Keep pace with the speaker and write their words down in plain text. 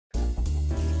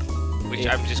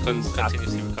which I'm just going to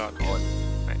continuously record.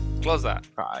 Right, close that.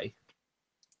 Try.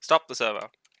 Stop the server.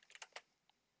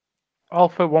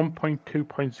 Alpha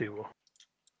 1.2.0.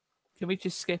 Can we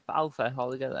just skip alpha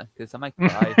altogether? Because I might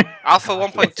cry. Alpha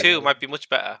 1.2 might be much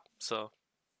better, so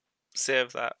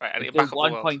save that. Right, I need to back up the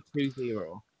world.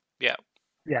 1.20. Yeah.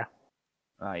 Yeah.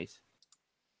 Right.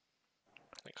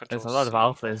 Control There's a lot of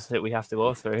C. alphas that we have to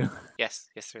go through. Yes,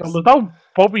 yes there Well, is. there's no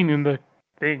bobbing in the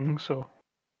thing, so.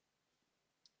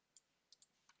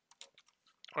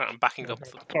 Right, I'm backing up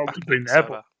That's the, all backing between up the there,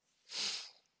 server.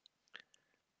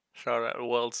 So that the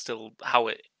world's still how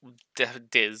it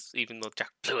is, even though Jack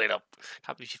blew it up.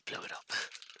 Can't believe you blew it up.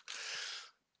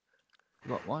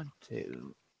 What, 1,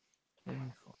 2, 3,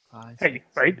 4, 5, Hey, 6,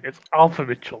 right? It's Alpha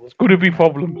Mitchell. There's going to be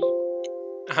problems.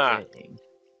 13.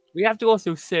 We have to go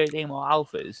through 13 more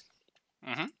alphas.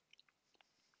 Mm-hmm.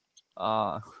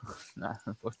 Nah,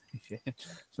 fuck this shit.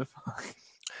 So fuck.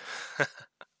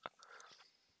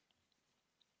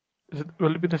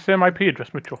 Will it be the same IP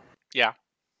address, Mitchell? Yeah.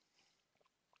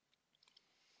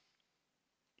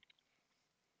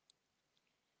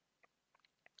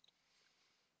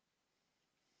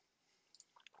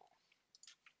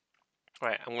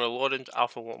 Right, I'm going to load into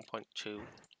Alpha 1.2,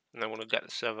 and I'm going to get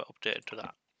the server updated to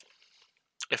that.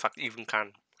 If I even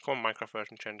can. Come on, Minecraft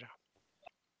version changer.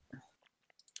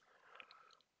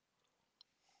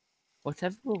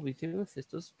 Whatever will we do if this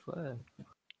doesn't work?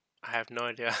 I have no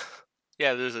idea.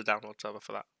 Yeah, there's a download server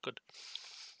for that. Good.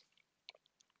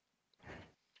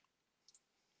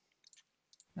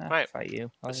 Right, Fight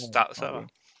you. let's start the server.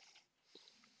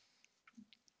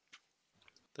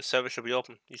 The server should be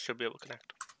open. You should be able to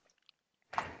connect.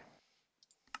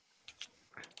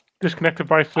 Disconnected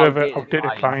by server, Outdated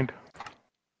updated client. client.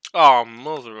 Oh,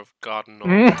 mother of God,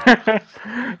 no.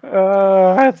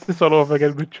 That's this all over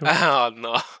again, Mitchell. Oh,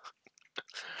 no.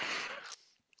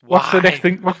 What's the next Why?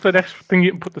 thing? What's the next thing you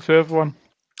can put the server on?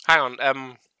 Hang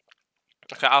on,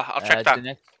 okay, I'll check that. The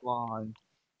next one.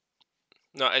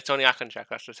 No, it's only I can check,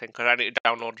 that's the thing, because I need to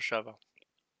download the server.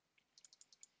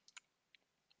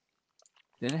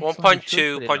 The next one we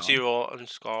should put it on 1.2.0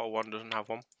 underscore 1 doesn't have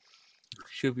one.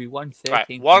 should be 113.2. Right,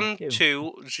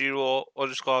 1.2.0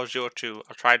 underscore 02.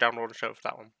 I'll try downloading the server for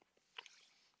that one.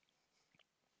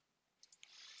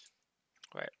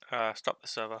 Right, stop the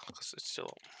server, because it's still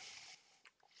up.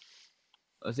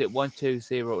 Is it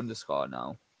 120 underscore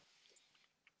now?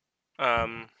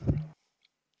 I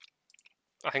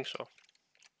think so.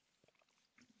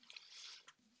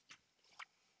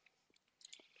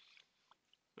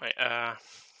 Right,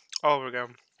 over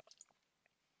again.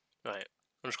 Right,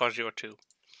 underscore 02.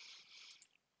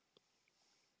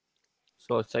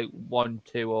 So it's like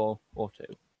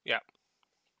 12002. Yeah.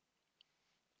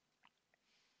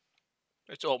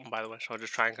 It's open, by the way, so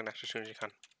just try and connect as soon as you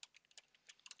can.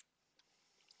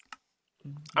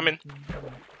 I'm in.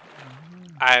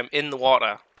 I am in the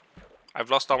water. I've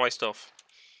lost all my stuff.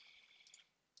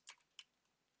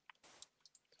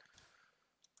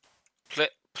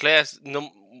 Players,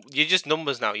 you're just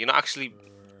numbers now. You're not actually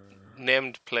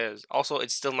named players. Also,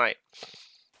 it's still night.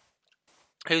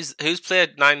 Who's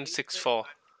played 964?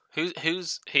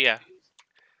 Who's here?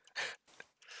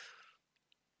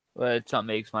 Well, it's not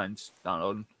me, 'cause mine's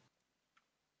downloading.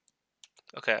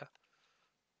 Okay.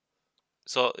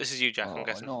 So this is you, Jack. I'm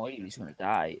guessing. No, he's gonna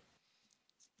die.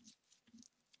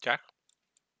 Jack.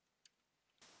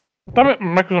 Damn it,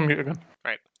 Michael's on mute again.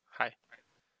 Right. Hi.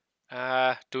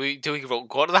 Do we go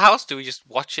to the house? Do we just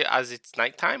watch it as it's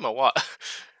nighttime or what?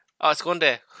 Oh, it's one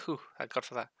day. Whew, thank God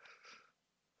for that.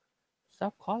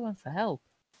 Stop calling for help.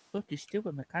 Look, you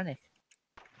stupid mechanic.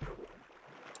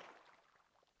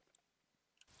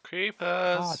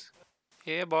 Creepers. God.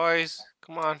 Here, boys.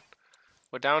 Come on.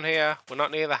 We're down here. We're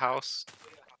not near the house.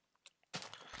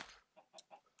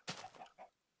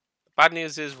 Bad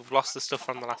news is we've lost the stuff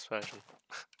from the last version.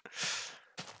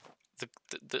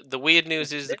 The weird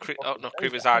news is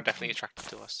creepers are definitely attracted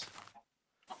to us.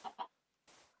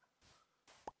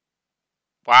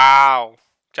 Wow,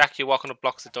 Jack, you're walking up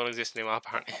blocks that don't exist anymore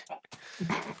apparently.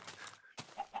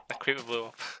 That creeper blew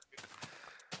up.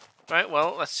 Right,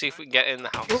 well, let's see if we can get in the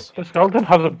house. The skeleton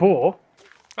has a bow.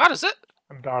 How does it?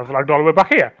 And I've lagged all the way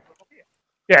back here.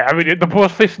 Yeah, I mean, the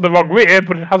bow's facing the wrong way,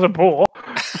 but it has a bow.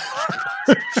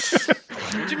 What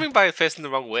do you mean by facing the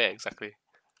wrong way exactly?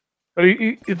 But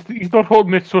he's not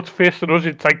holding it so it's facing us,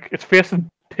 it's facing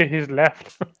to his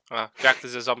left. Jack,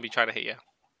 there's a zombie trying to hit you.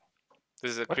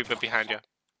 There's a creeper behind you.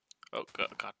 Oh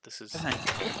God, this is...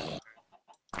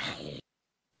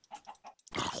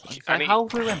 How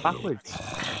have we went backwards?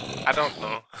 I don't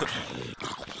know.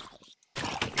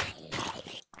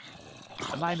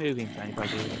 Am I moving for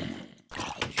anybody?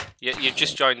 You've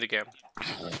just joined the game.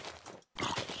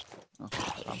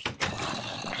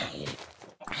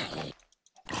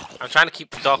 I'm trying to keep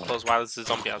the door closed while there's a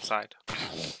zombie outside.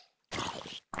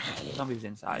 Zombies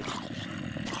inside.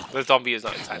 The zombie is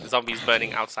not inside. The zombie is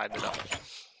burning outside the door.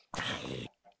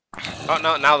 Oh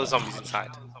no! Now the zombie's inside.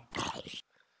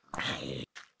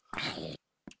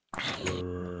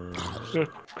 The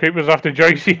creeper's after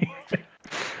Joycey.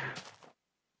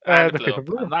 And it The blew creeper up.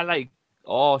 blew up. Am I like?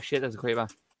 Oh shit! There's a creeper.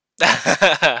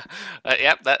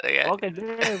 Yep, that yeah. Okay,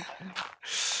 dude.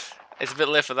 It's a bit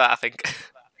late for that, I think.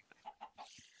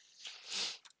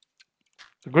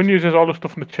 The good news is all the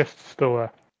stuff in the chest is still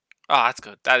there. Oh, that's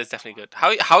good. That is definitely good.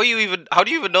 How are you even? How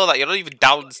do you even know that? You're not even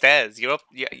downstairs. You're up.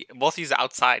 Most of you are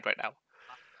outside right now.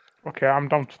 Okay, I'm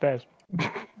downstairs.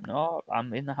 No,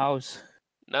 I'm in the house.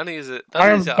 None of you. I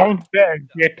am downstairs,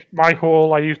 yet my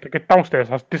hole I used to get downstairs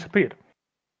has disappeared.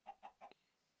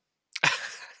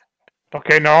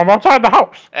 Okay, now I'm outside the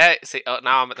house. Hey, see. Oh,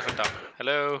 now I'm at the front door.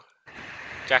 Hello,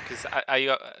 Jack. Are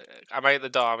you? Am I at the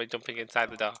door? Am I jumping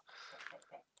inside the door?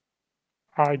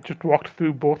 I just walked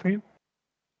through both of you.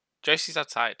 Joycey's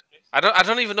outside. I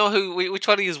don't even know which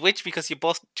one is which because you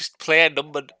both just player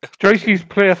numbered. Joycey's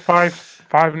player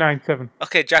 5597.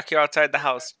 Okay, Jack, you're outside the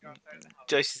house.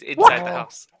 Joycey's inside the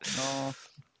house. No.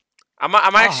 Am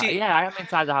I actually? Yeah, I am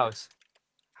inside the house.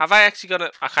 Have I actually got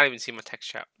a? I can't even see my text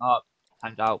chat. Oh,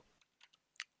 timed out.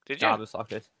 Did you? Java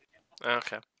socket.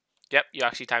 Okay. Yep, you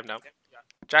actually timed out.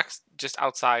 Jack's just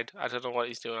outside. I don't know what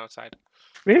he's doing outside.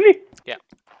 Really? Yeah.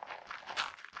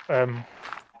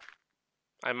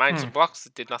 I mined Hmm. some blocks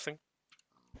that did nothing.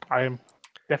 I am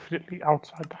definitely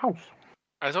outside the house.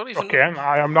 I don't even. Okay, and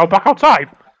I am now back outside.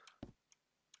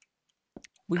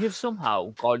 We have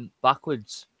somehow gone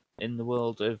backwards in the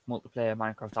world of multiplayer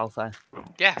Minecraft Alpha.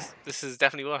 Yes, this is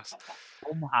definitely worse.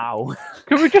 Somehow.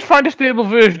 Can we just find a stable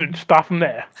version and start from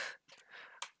there?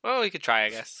 Well, we could try, I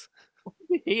guess.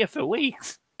 We're here for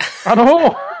weeks. I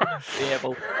know.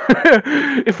 Stable.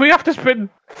 If we have to spend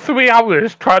 3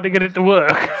 hours trying to get it to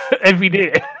work every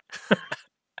day.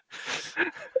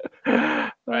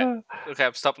 Right. Okay,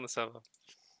 I'm stopping the server.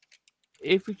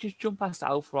 If we just jump past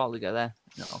Alpha altogether.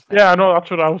 No. Yeah, I know, that's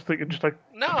what I was thinking. Just like,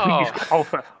 No, please,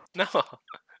 Alpha. no.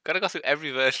 Gotta go through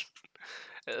every version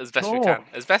as best we No. can.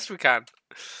 As best we can.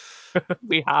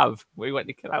 We have. We went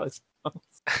to kill ourselves.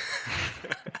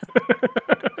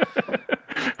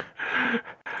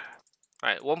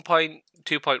 Right,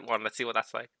 1.2.1. Let's see what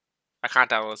that's like. I can't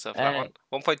download stuff for that Uh,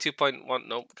 one. 1.2.1.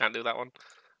 Nope, can't do that one.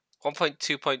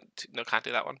 1.2. No, can't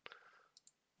do that one.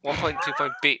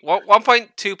 1.2.b.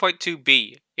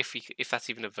 1.2.2b. If that's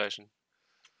even a version.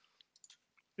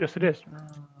 Yes, it is.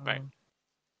 Right.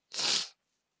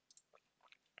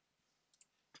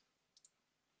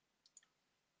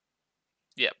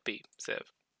 Yeah, B.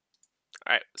 Save.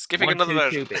 Alright, skipping another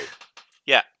version.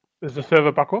 Yeah. Is the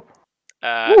server back up?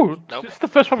 Nope. This is the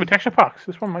first one with texture packs.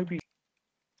 This one might be.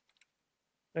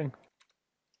 Thing.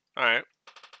 Alright.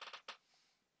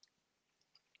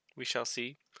 We shall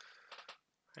see.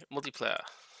 Right, multiplayer.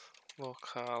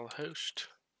 Localhost.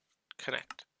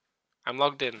 Connect. I'm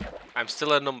logged in. I'm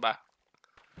still a number.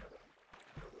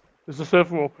 Is the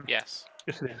server open? Yes.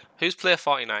 Yes, it is. Who's player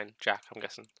 49? Jack, I'm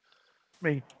guessing.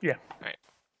 Me, yeah. Right.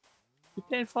 We're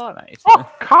playing Fortnite. Oh,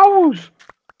 cows!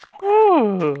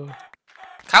 Oh.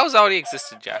 Cows already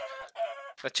existed, Jack.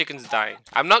 The chicken's dying.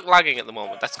 I'm not lagging at the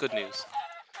moment. That's good news.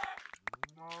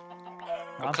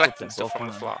 I'm collecting stuff from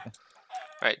the floor.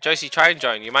 Right, Joycey, try and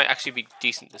join. You might actually be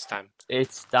decent this time.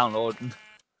 It's downloading.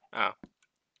 Oh.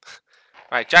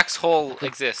 Right, Jack's hole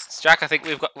exists. Jack, I think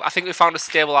we found a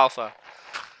stable alpha.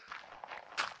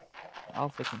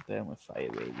 Alpha can burn with fire,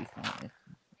 really, can't it?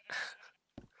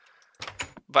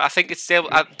 But I think it's stable.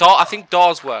 I think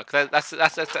doors work. That's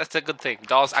a good thing.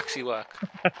 Doors actually work.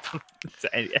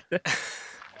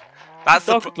 That's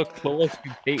the Don't look close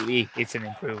completely. It's an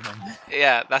improvement.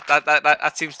 Yeah,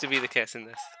 that seems to be the case in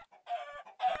this.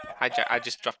 Hi Jack, I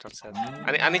just dropped downstairs.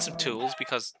 I need some tools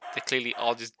because they're clearly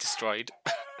all just destroyed.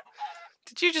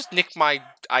 Did you just nick my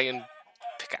iron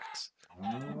pickaxe?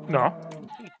 No.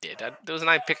 You did. There was an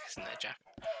iron pickaxe in there, Jack.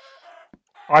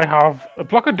 I have a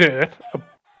block of dirt, a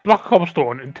block of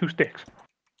cobblestone, and 2 sticks.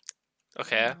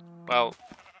 Okay. Well,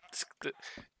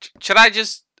 should I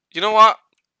just? You know what?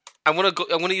 I'm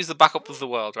gonna use the backup of the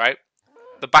world, right?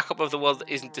 The backup of the world that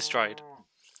isn't destroyed.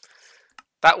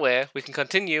 That way, we can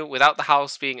continue without the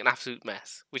house being an absolute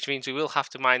mess. Which means we will have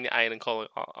to mine the iron and coal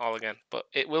all again. But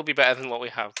it will be better than what we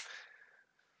have.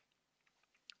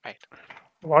 Right.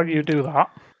 While you do that...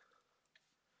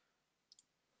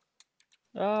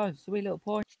 Oh, it's a wee little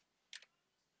point.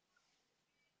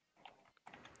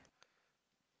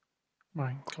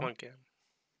 Mine. Come on, game.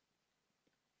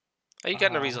 Are you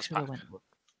getting a I resource should have pack? went with-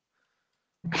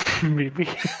 Maybe.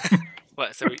 Well,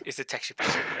 it's a texture pack,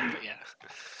 but yeah.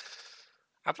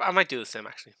 I might do the same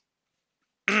actually.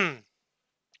 I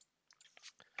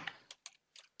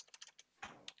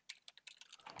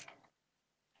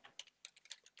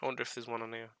wonder if there's one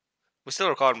on here. We're still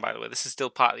recording, by the way. This is still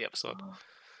part of the episode.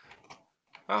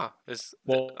 Oh, there's.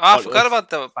 Well, I forgot about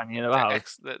the funny about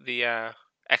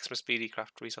Xmas BD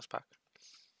Craft resource pack.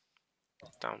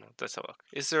 Download. Let's have a look.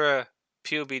 Is there a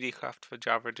pure BD Craft for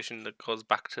Java Edition that goes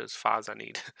back to as far as I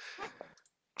need?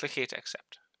 Click here to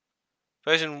accept.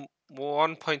 Version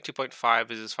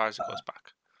 1.2.5 is as far as it goes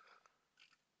back.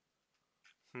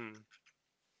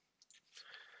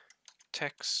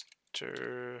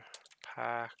 Texture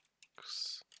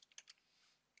packs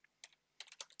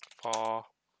for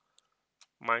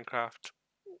Minecraft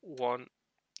 1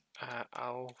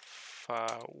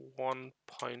 Alpha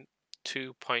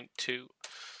 1.2.2.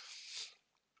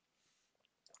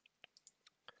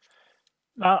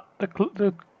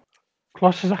 The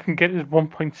closest I can get is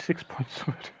 1.6 point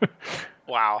something.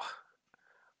 Wow.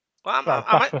 Well,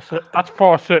 That's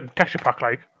for a certain texture pack,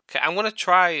 like. okay, I'm gonna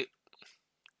try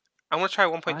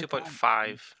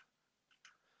 1.2.5.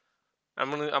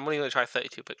 I'm only gonna try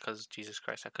 32-bit because Jesus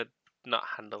Christ, I could not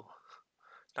handle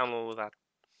download all that.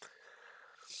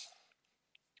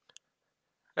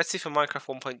 Let's see if a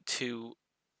Minecraft 1.2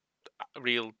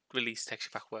 real release texture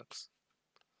pack works.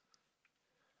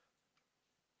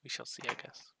 We shall see, I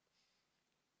guess.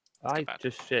 I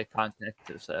just can't connect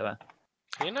to the server.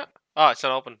 Can you not? Oh, it's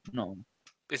not open. No.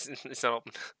 It's not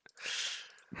open.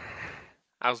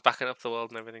 I was backing up the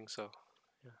world and everything, so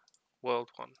yeah. World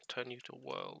 1, turn you to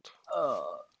world.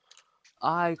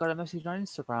 I got a message on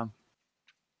Instagram.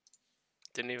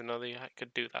 Didn't even know that I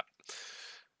could do that.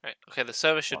 Right, okay, the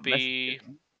server should be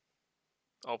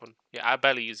open. Yeah, I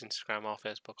barely use Instagram or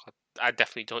Facebook. I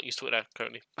definitely don't use Twitter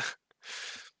currently.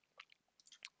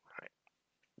 Right.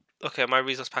 Okay, my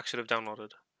resource pack should have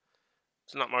downloaded.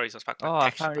 It's not my resource pack. Oh,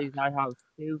 apparently I have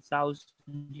 2,000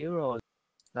 euros.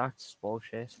 That's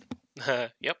bullshit.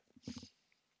 Yep.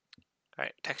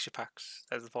 Right, texture packs.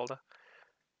 There's the folder.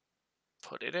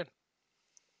 Put it in.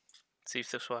 See if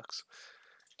this works.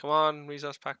 Come on,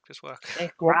 resource pack, just work.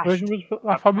 What version was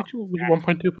that? Was it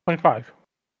 1.2.5?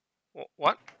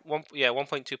 What?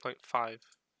 1.2.5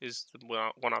 is the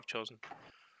one I've chosen.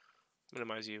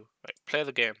 Minimize you. Right, play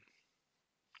the game.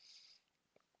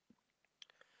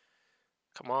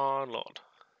 Come on, Lord.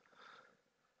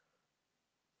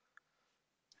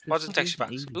 What's the texture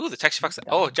packs? Ooh, the texture packs.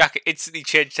 Oh, Jack, it instantly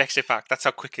changed texture pack. That's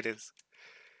how quick it is.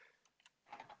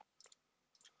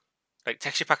 Like,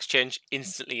 texture packs change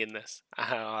instantly in this.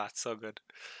 Oh, that's so good.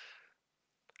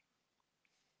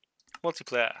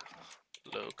 Multiplayer.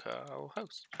 Local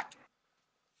host.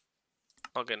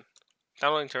 Login.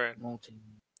 Downloading terrain.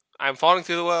 I'm falling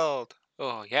through the world.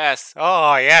 Oh, yes.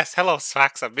 Oh, yes. Hello,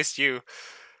 Swax. I missed you.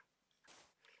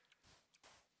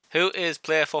 Who is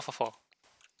player 444?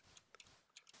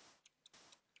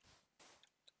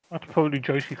 That's probably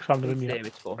Joycey because I'm the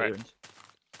David's coherent.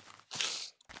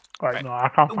 Right, no, I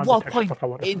can't find What the point text I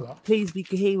wanted for that. please be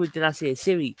coherent did I say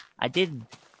Siri? I didn't.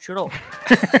 Shut up.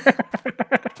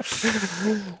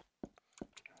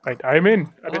 Right, I'm in.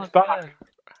 And it's dark.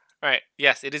 Right.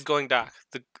 Yes, it is going dark.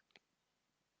 The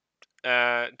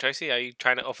Joycey, are you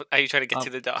trying to get to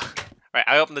the door? Right,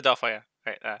 I opened the door for you.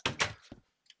 Right there.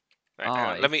 Right, hang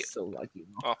on. Let me so lucky.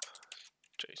 up.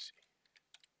 Joycey.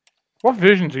 What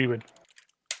versions are you in?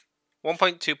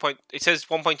 1.2. It says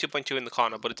 1.2.2 in the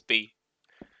corner, but it's B.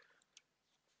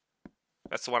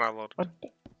 That's the one I loaded. I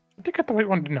did get the right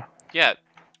one, didn't I? Yeah.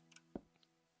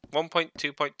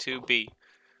 1.2.2 B.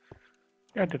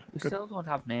 Yeah, I did. We Good. still don't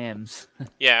have names.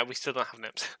 Yeah, we still don't have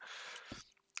names.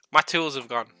 My tools have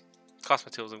gone. Of course,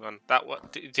 my tools have gone. That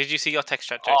what? Did you see your text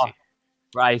chat, Joycey?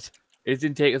 Right. It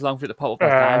didn't take as long for it to pop up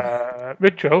as time.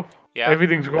 Mitchell, Yeah.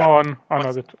 everything's gone. I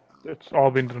know that it's all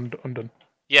been undone.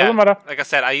 Yeah. Doesn't matter. Like I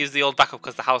said, I used the old backup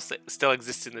because the house still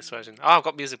exists in this version. Oh, I've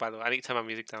got music by the way. I need to turn my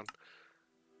music down.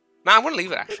 No, I'm gonna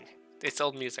leave it actually. It's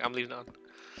old music. I'm leaving it on.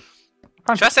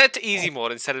 Should I set it to easy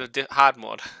mode instead of hard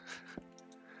mode?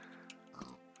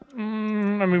 I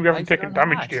mean, we haven't taken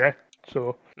damage yet,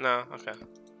 so. No, okay.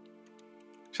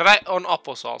 Should I un-up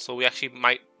us all so we actually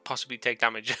might possibly take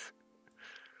damage?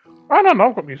 I don't know,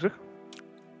 I've got music.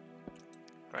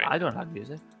 Right. I don't have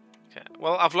music. Okay.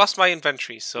 Well, I've lost my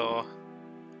inventory, so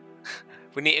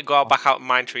we need to go back out and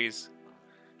mine trees.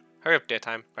 Hurry up,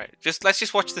 daytime. Right. Let's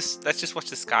just watch this. Let's just watch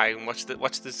the sky and watch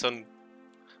the sun.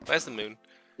 Where's the moon?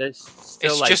 It's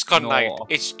just gone night.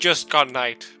 It's just gone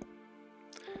night.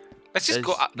 Let's just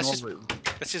go. Let's just.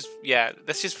 let's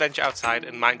just venture outside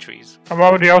and mine trees. I'm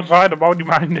already outside. I'm already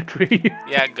mining the tree.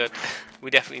 Yeah, good. We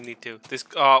definitely need to.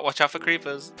 Watch out for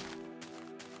creepers.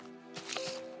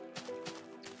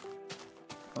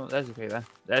 Oh, there's a creeper.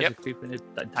 There's a creeper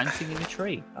dancing in a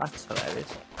tree. That's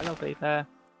hilarious. Hello, creeper.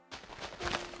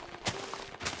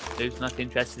 Who's not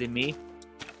interested in me?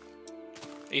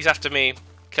 He's after me.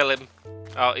 Kill him.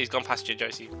 Oh, he's gone past you,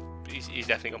 Joycey. He's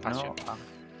definitely gone past you.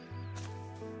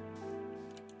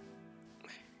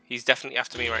 He's definitely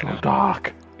after me right now.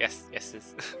 Dark. Yes.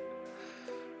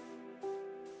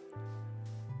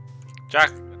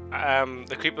 Jack,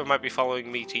 the creeper might be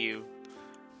following me to you.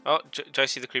 Oh,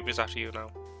 Joycey, the creeper's after you now.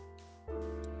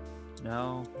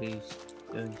 No, he's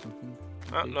doing something.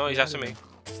 Oh, no, he's after me.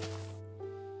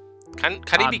 Can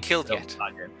he be killed yet?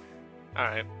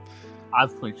 Alright.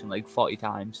 I've punched him like 40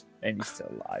 times and he's still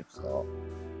alive, so...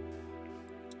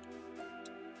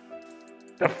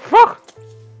 The fuck?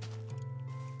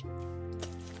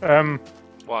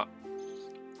 What?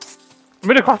 I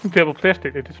made a crafting table, placed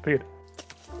it disappeared.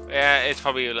 Yeah, it's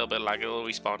probably a little bit lag, it'll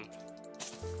respawn.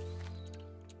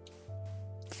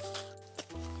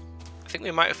 I think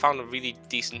we might have found a really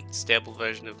decent, stable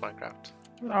version of Minecraft.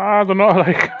 I don't know,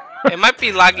 like... It might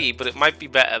be laggy, but it might be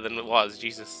better than it was.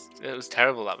 Jesus, it was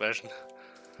terrible, that version.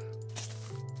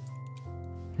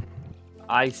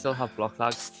 I still have block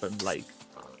lag from like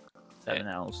 7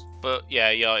 hours. But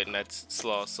yeah, your internet's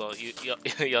slow, so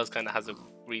yours kind of has a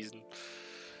reason.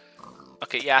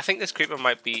 Okay, yeah, I think this creeper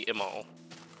might be immortal,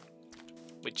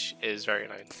 which is very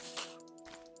nice.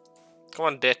 Come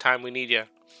on, daytime, we need you.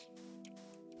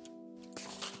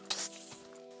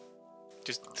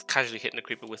 Just casually hitting the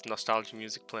creeper with nostalgia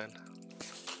music playing.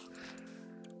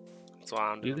 That's what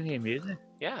I'm doing. You can hear music?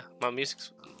 Yeah, my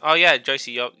music's... Oh yeah,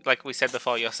 Joycey, like we said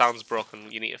before, your sound's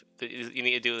broken. You need to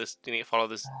do this. You need to follow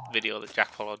this video that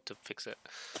Jack followed to fix it.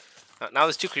 Now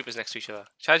there's two creepers next to each other.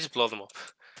 Should I just blow them up?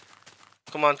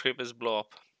 Come on, creepers, blow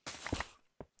up.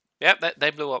 Yep,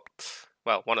 they blew up.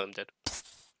 Well, one of them did.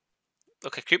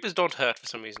 Okay, creepers don't hurt for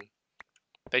some reason.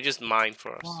 They just mine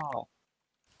for us. Wow.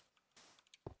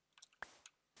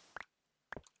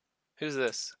 Who's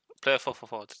this? Player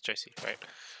 444. It's Joycey, right?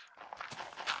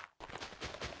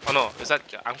 Oh no, is that...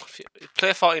 I'm confused.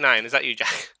 Player 49, is that you,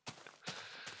 Jack?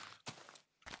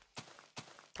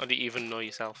 Or do you even know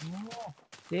yourself? No,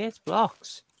 there's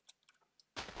blocks.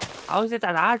 How is it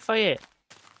that hard for you?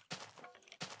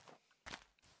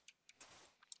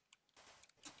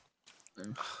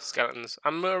 Skeletons.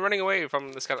 I'm running away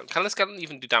from the skeleton. Can the skeleton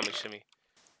even do damage to me?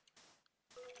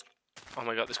 Oh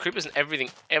my god, there's creepers and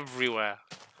everything everywhere.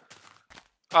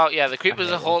 Oh yeah, the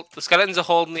creepers are the skeletons are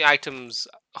holding the items,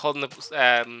 holding the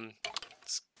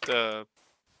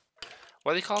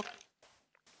what are they called?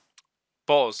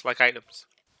 Bows, like items.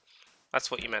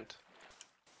 That's what you meant.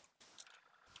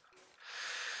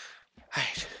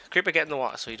 Right, creeper, get in the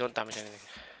water so you don't damage anything.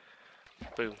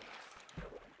 Boom.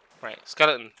 Right,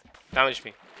 skeleton, damage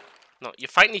me. No, you're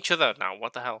fighting each other now.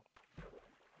 What the hell?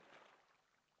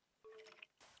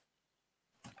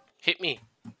 Hit me.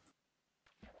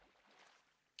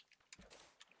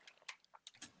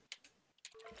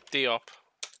 D-op.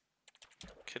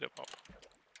 Kiddabob.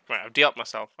 Right, I've D-op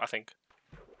myself, I think.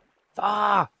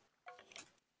 Ah!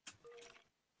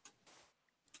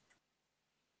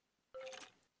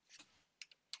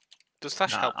 Does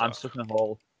Slash help? I'm stuck in a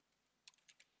hole.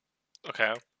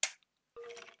 Okay.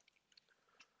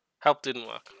 Help didn't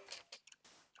work.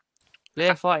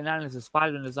 Player 49 is a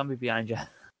spider and a zombie behind you.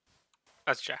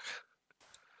 That's Jack.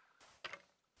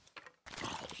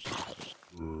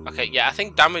 Okay, yeah, I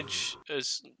think damage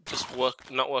is just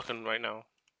not working right now.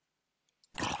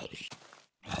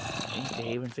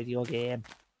 Game video game.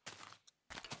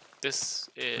 This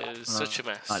is such a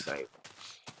mess. Okay.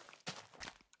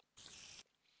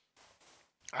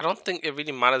 I don't think it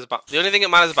really matters about... The only thing it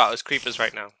matters about is creepers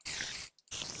right now.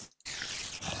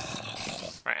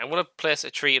 Right, I'm gonna place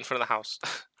a tree in front of the house.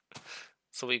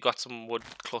 So we've got some wood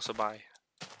closer by.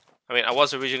 I mean, I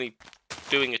was originally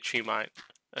doing a tree farm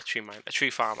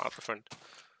out the front.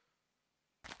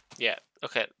 Yeah,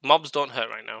 okay. Mobs don't hurt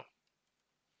right now.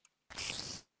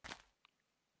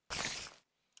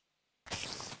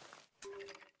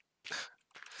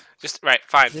 Just, right,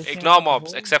 fine. Ignore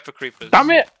mobs, except for creepers.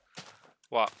 Damn it!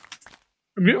 What?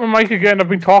 I mute my mic again. I've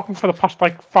been talking for the past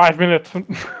like 5 minutes.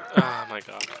 Oh my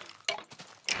god.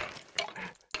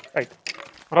 Right.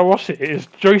 What I was saying is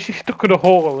Joycey stuck in a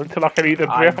hole until I can either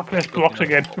break or place blocks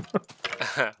again.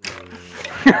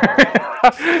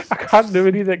 I can't do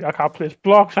anything. I can't place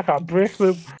blocks. I can't break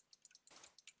them.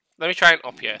 Let me try and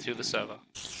up here through the server.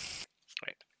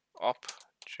 Right. Up,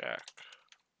 Jack.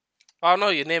 Oh no,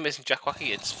 your name isn't Jack Wacky.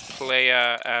 It's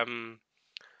player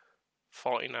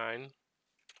 49.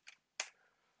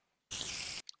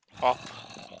 Op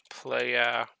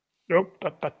player Nope,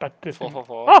 that is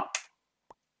 444. Ah!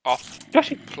 Op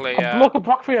Joshy, I player. block a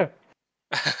block for you.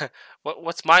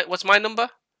 What's my number?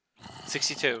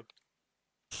 62.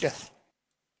 Yes.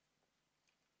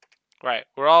 Right,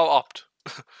 we're all opt.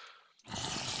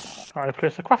 I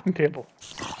place a crafting table.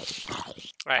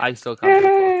 Right, I still can't.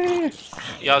 Yay!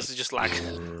 yours is just lag.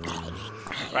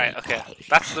 Right, okay.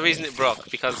 That's the reason it broke,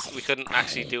 because we couldn't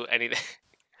actually do anything.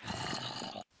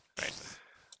 Right.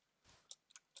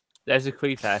 There's a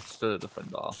creeper stood at the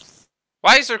front door.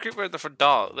 Why is there a creeper at the front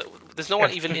door? There's no one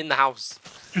Yes, even just- in the house.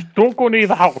 Just don't go near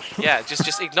the house. Yeah,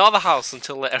 just ignore the house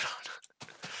until later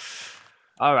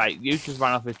on. Alright, you just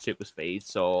ran off with super speed,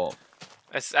 so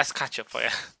Let's catch up for you.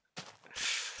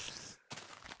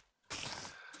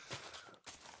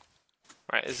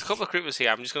 Right, there's a couple of creepers here.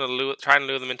 I'm just gonna try and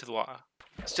lure them into the water.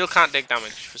 Still can't take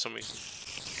damage for some reason.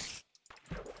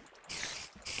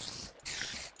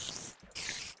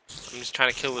 I'm just trying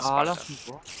to kill this oh, spider.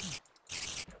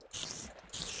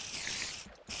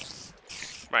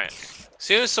 Right. As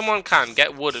soon as someone can,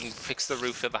 get wood and fix the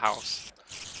roof of the house.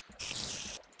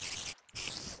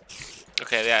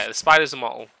 Okay, yeah, the spider's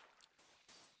immortal.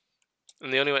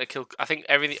 And the only way to kill... I think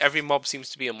every mob seems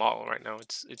to be immortal right now.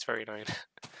 It's very annoying.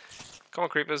 Come on,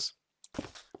 creepers.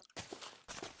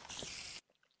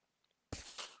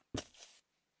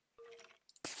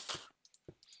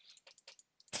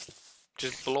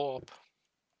 Just blow up.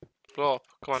 Blow up.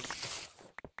 Come on.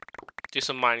 Do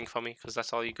some mining for me, because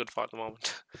that's all you're good for at the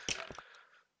moment.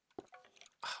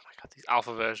 Oh my god, these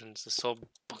alpha versions are so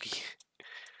buggy.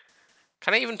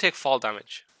 Can I even take fall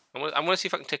damage? I'm gonna see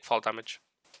if I can take fall damage.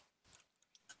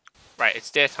 Right,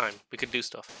 it's daytime. We could do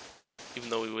stuff. Even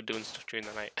though we were doing stuff during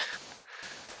the night.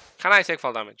 Can I take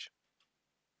fall damage?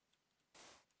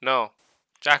 No.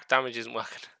 Jack damage isn't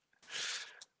working.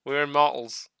 We're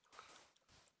immortals.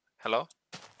 Hello?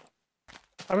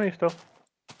 I mean, still.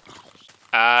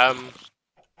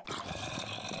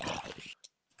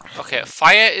 Okay,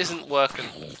 fire isn't working.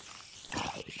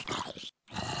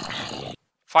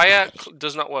 Fire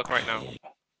does not work right now.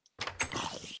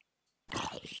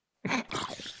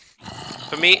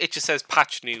 For me, it just says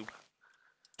patch noob.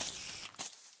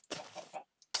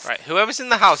 Right, whoever's in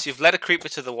the house, you've led a creeper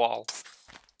to the wall.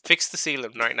 Fix the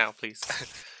ceiling right now, please.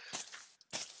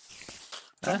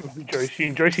 That would be Joycey,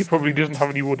 and Joycey probably doesn't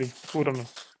have any wood on him.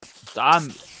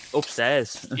 I'm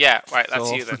upstairs. Yeah, right, that's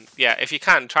So- you then. Yeah, if you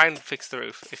can, try and fix the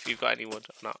roof if you've got any wood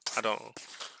or not. I don't know.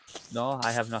 No,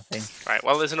 I have nothing. Right,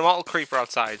 well, there's an immortal creeper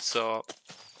outside, so...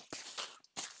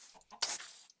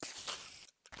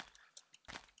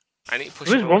 I need to push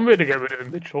There's him one away. way to get rid of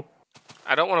him, Mitchell.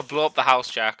 I don't want to blow up the house,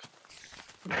 Jack.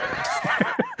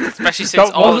 Especially since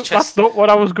all the chests... That's not what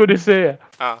I was going to say.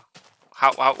 Oh. I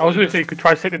was going to say you could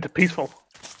try setting it to peaceful.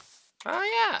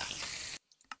 Oh, yeah.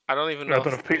 I don't even know. I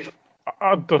don't know if peaceful.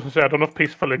 I don't know if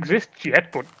peaceful exists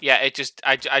yet, but Yeah, it just...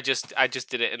 I just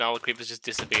did it and all the creepers just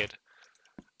disappeared.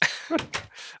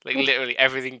 Like, literally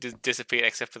everything just disappeared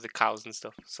except for the cows and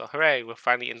stuff. So, hooray, we're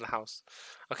finally in the house.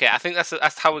 Okay, I think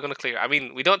that's how we're going to clear it. I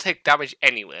mean, we don't take damage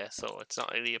anywhere, so it's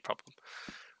not really a problem.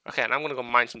 Okay, and I'm going to go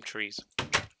mine some trees.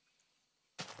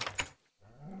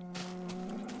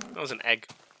 That was an egg.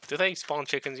 Do they spawn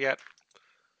chickens yet?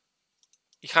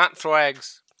 You can't throw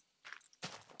eggs.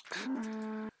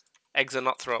 Eggs are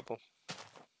not throwable.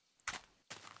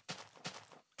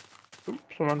 oops,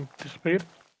 someone disappeared.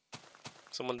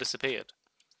 Someone disappeared.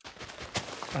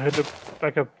 I heard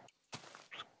a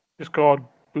Discord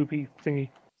boopy thingy.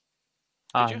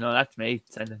 Ah, you? no, that's me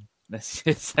sending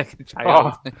messages. I can try Oh.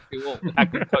 out. I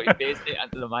can copy paste it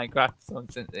into the Minecraft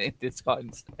something in Discord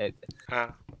instead.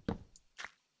 Ah.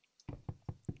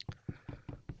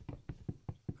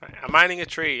 Right, I'm mining a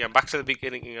tree. I'm back to the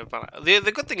beginning of my life.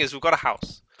 The good thing is we've got a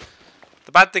house.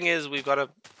 The bad thing is we've got to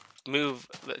move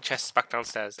the chests back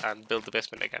downstairs and build the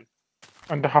basement again.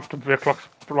 And they have to break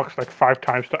blocks like 5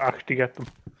 times to actually get them.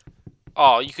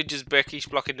 Or you could just break each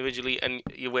block individually and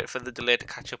you wait for the delay to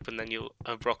catch up and then you'll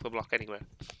have broke the block anyway.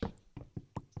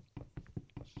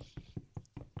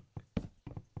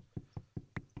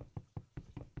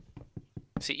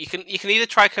 See, you can either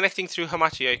try connecting through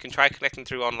Hamachi or you can try connecting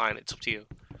through online. It's up to you.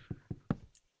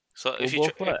 So if you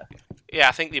yeah,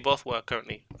 I think they both work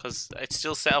currently because it's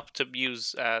still set up to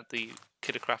use the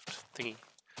Kiddabob thingy.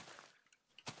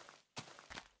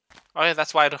 Oh yeah,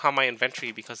 that's why I don't have my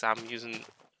inventory because I'm using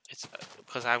it's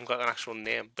because I haven't got an actual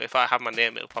name. But if I have my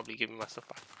name, it'll probably give me my stuff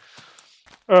back.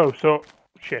 Oh, so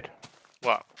shit.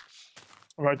 What?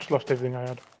 I just lost everything I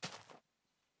had.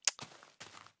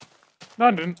 No,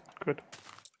 I didn't. Good.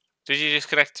 Did you just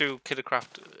connect through Kiddabob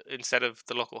instead of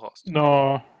the local host?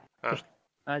 No,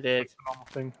 I did. it's a normal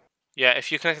thing. Yeah,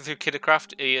 if you connected through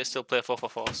Kiddabob, you still play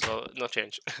 444, so no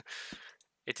change.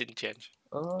 It didn't change.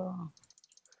 Oh.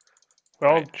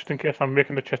 Well, Right. just in case I'm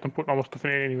making the chest and putting all my stuff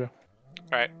in it anyway.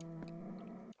 Right.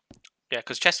 Yeah,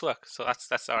 because chests work, so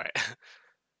that's alright.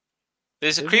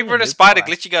 There's a There's creeper a and a new spider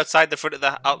class. glitching outside the front of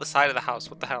out the side of the house.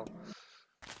 What the hell?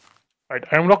 Right,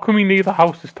 I'm not coming near the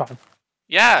house this time.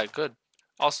 Yeah, good.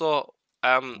 Also,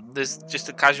 there's just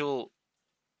a casual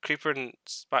creeper and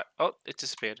spider. Oh, it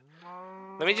disappeared.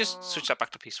 Let me just switch that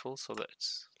back to peaceful so that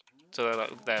it's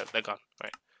they're gone.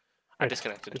 Right, I Right,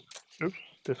 disconnected. Oops,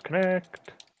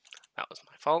 disconnect. That was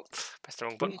my fault. Pressed the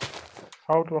wrong button.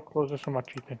 How do I close this on my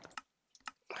cheating?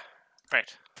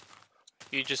 Right.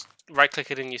 You just right click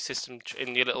it in your system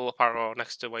in your little up arrow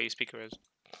next to where your speaker is,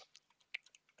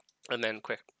 and then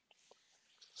quick.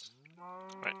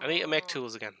 Right, I need to make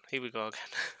tools again. Here we go again.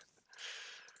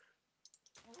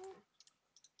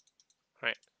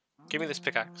 Right, give me this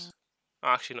pickaxe. Oh,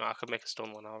 actually, no, I could make a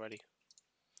stone one already.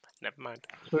 Never mind.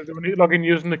 So do we need to log in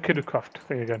using the Kiddabob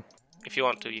thing again? If you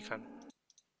want to, you can.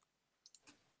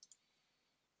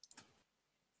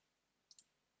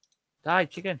 Die,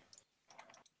 chicken.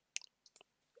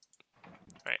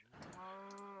 Right.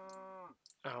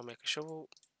 I'll make a shovel.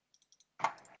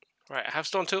 Right, I have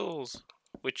stone tools,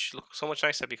 which look so much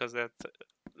nicer because they're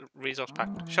resource pack.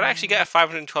 Should I actually get a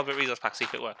 512-bit resource pack, see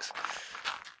if it works?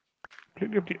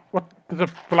 What? There's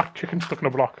a black chicken stuck in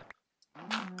a block.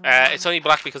 It's only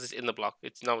black because it's in the block.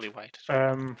 It's normally white.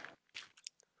 Um,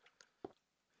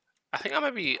 I think I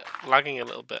might be lagging a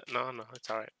little bit. No, it's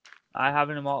alright. I have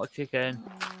an immortal chicken.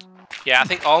 Yeah, I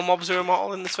think all mobs are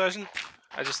immortal in this version.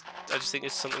 I just think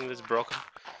it's something that's broken.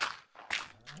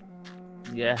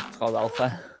 Yeah, it's called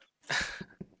alpha.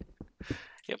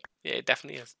 Yep, yeah, it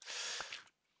definitely is.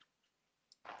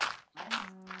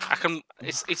 I can.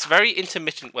 It's very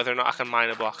intermittent whether or not I can mine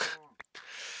a block.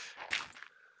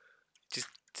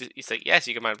 It's like, yes,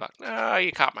 you can mine a block. No,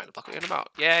 you can't mine a block. What are you on about?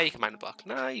 Yeah, you can mine a block.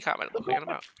 No, you can't mine a block. What are you on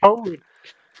about?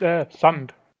 Oh,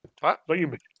 sand. What? What you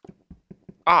mean?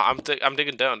 Oh, I'm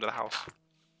digging dirt under the house.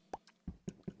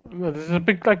 No, there's a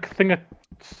big like thing of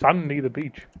sand near the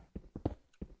beach.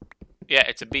 Yeah,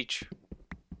 it's a beach.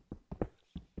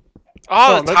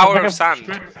 Oh, No, the like- Tower like of a Sand.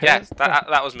 straight Yes, pair.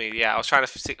 that was me. Yeah, I was trying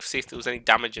to see if there was any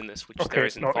damage in this, which there Okay,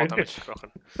 isn't. no, 4 damage it's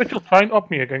broken. Mitchell, try and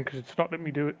up me again because it's not letting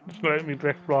me do it. It's not letting me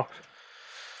break blocks.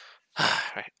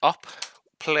 Right, up.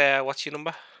 Player, what's your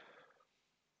number?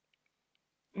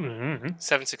 Mm-hmm.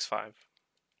 765,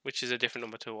 which is a different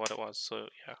number to what it was. So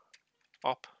yeah,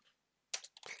 up.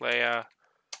 Player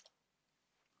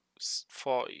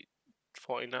 40,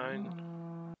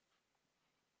 49,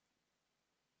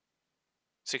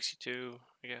 62.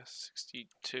 I guess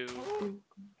 62.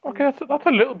 Okay, that's a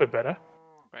little bit better.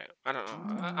 Right, I don't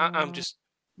know. I'm just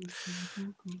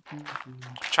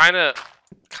trying to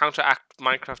counteract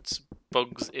Minecraft's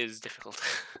bugs is difficult.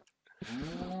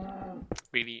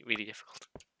 Really, really difficult.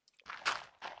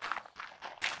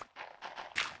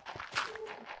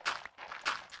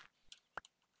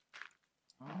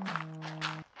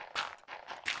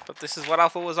 But this is what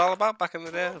Alpha was all about back in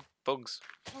the day. Bugs.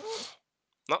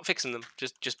 Not fixing them,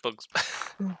 just bugs.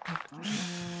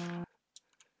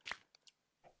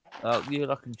 Oh, you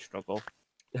look and struggle.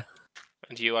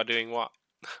 And you are doing what?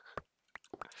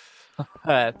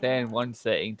 Playing one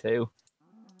sitting too.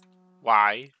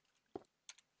 Why?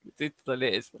 It's the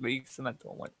latest release and I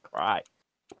don't want to cry.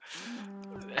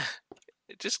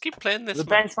 Just keep playing this, The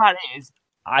man. best part is,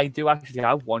 I do actually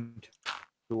have one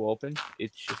to open.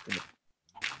 It's just in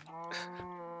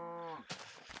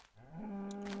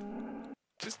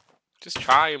Just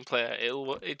try and play it.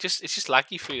 It's just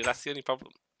laggy for you. That's the only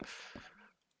problem.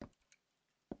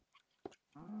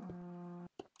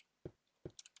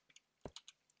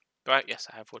 Right, yes,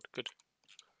 I have wood. Good.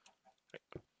 Right,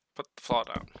 put the floor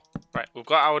down. Right, we've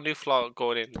got our new floor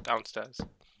going in downstairs.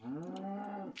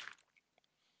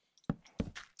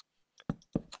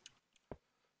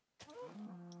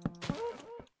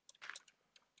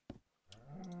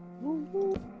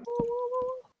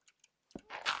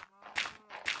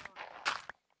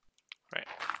 Right,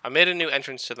 I made a new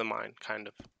entrance to the mine, kind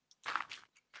of.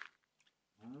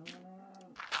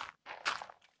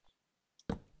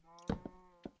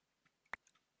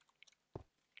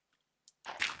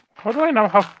 How do I now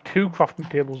have 2 crafting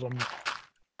tables on me?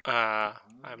 I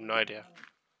have no idea.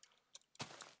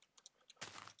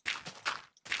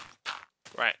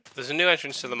 Right, there's a new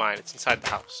entrance to the mine. It's inside the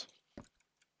house.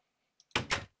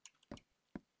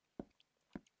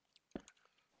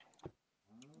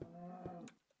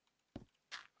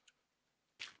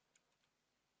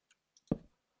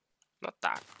 Not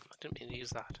that. I didn't mean to use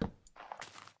that. I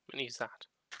mean to use that.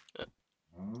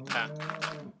 Ah.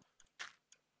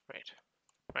 Right.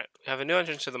 Right. We have a new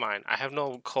entrance to the mine. I have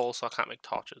no coal, so I can't make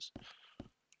torches.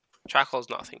 Charcoal's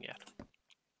not a thing yet.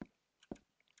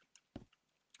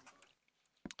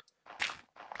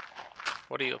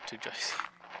 What are you up to, Joyce?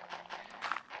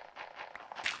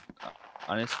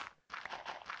 Honest.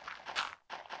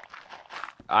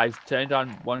 I've turned on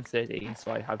 113,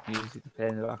 so I have music to play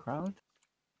in the background.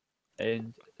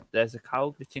 And there's a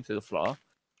cow glitching to the floor.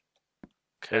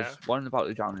 Okay. There's one about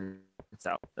the drown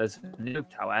itself. There's a new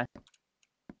tower.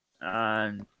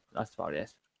 And that's about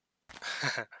it.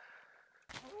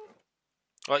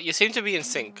 Well, you seem to be in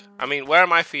sync. I mean, where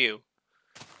am I for you?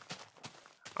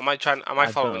 Am I don't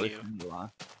following know you? which one you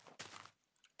are.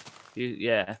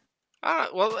 Yeah. Ah,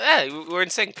 well, yeah, we're in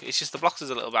sync. It's just the blocks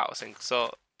is a little bit out of sync.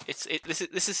 So this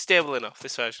is stable enough.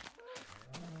 This version.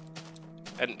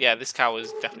 And yeah, this cow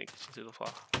is definitely glitching to the floor.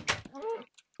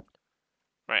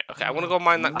 Right. Okay. I want to go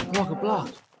mine that. A block.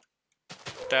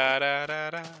 Da da da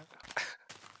da.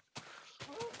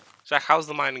 Jack, how's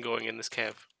the mining going in this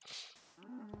cave?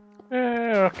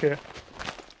 Okay.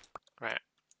 Right.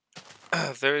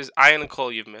 There is iron and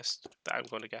coal you've missed that I'm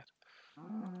going to get.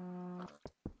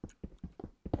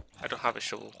 I don't have a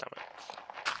shovel, damn it.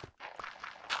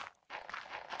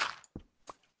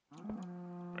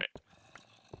 Right.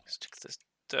 Stick this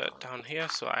dirt down here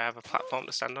so I have a platform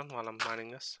to stand on while I'm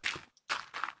mining this.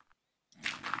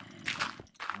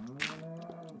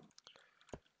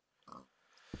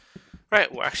 Right,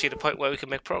 we're actually at a point where we can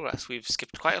make progress. We've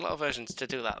skipped quite a lot of versions to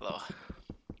do that, though.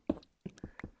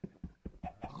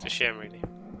 It's a shame, really.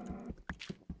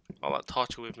 All that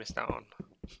torture we've missed out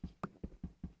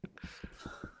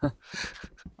on.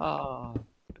 Oh.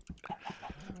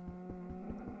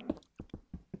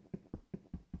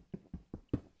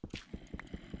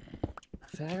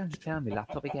 Fair, I'm just playing on my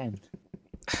laptop again.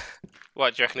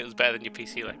 What, do you reckon it was better than your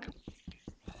PC, like?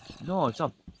 No, it's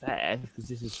not fair because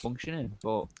this is functioning,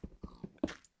 but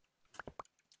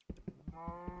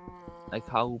like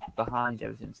how behind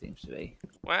everything seems to be.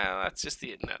 Well, that's just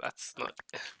the internet. That's not.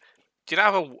 Do you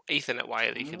not have a Ethernet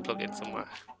wire that you can plug in somewhere?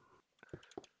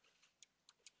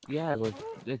 Yeah, but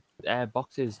the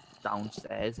box is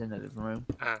downstairs in the living room.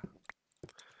 Ah.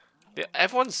 Yeah,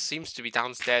 everyone seems to be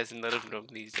downstairs in the living room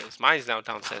these days. Mine's now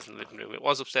downstairs in the living room. It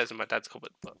was upstairs in my dad's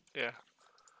cupboard, but yeah.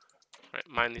 Right,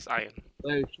 mine is iron.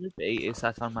 Well, it should be. It's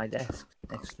sat on my desk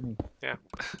next to me. Yeah.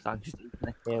 So I'm just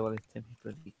connect here while it's in my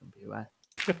bloody computer.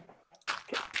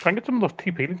 Try and get some of those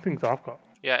TP things I've got.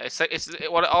 Yeah, it's like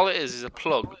all it is a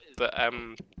plug that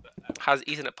has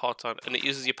Ethernet ports on, and it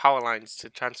uses your power lines to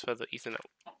transfer the Ethernet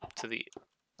to the.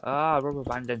 Ah, rubber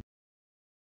banding.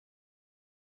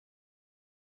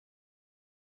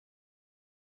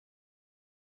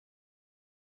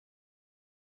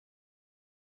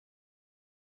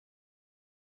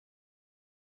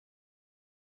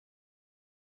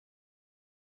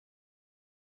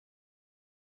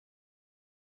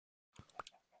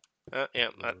 Yeah,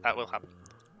 that will happen.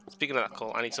 Speaking of that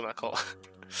coal, I need some of that coal. I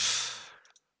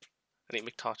need to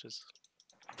make torches.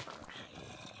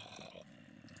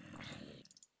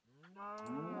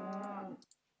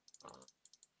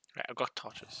 Right, I've got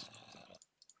torches.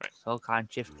 Right. So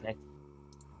can't shift click.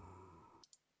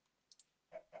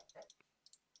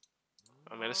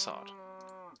 I made a sword.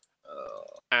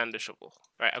 And a shovel.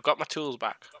 Right, I've got my tools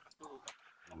back.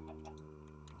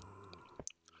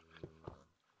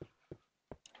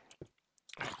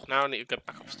 Right, now I need to get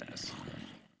back upstairs.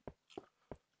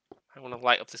 I want to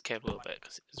light up this cave a little bit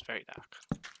because it is very dark.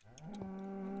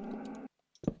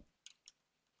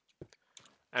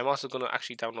 I'm also going to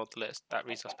actually download the list, that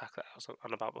resource pack that I was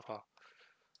on about before.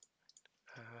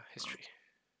 History.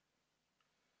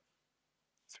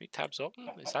 3 tabs open,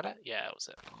 is that it? Yeah, that was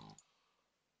it.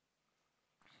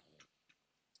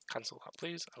 Cancel that,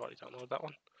 please. I've already downloaded that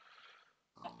one.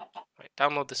 Right,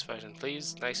 download this version,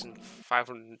 please. Nice and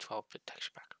 512-bit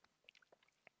texture pack.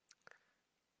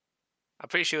 I'm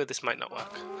pretty sure this might not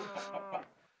work.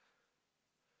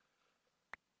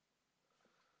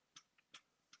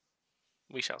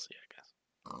 We shall see, I guess.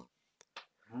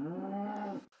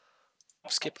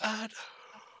 Skip ad.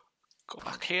 Go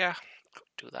back here.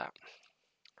 Do that.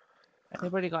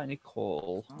 Anybody got any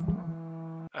coal?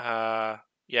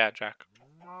 Yeah, Jack.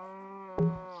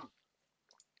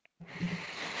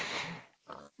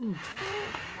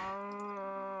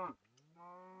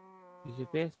 Your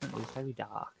basement is very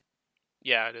dark.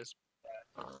 Yeah, it is.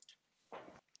 I've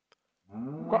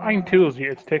got iron tools here.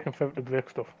 It's taking forever to break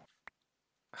stuff.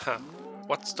 Huh.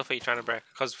 What stuff are you trying to break?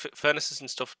 Because furnaces and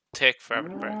stuff take forever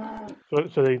to break.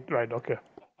 So they right, okay.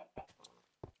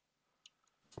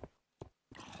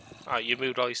 Oh, you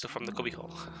moved all your stuff from the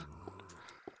cubbyhole.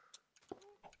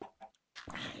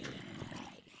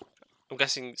 I'm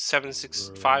guessing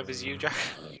 765 is you, Jack.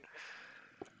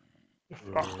 If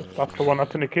that's the one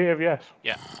that's in the cave, yes.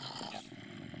 Yeah.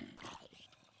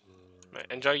 Right,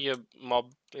 enjoy your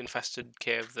mob-infested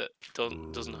cave that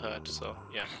doesn't hurt. So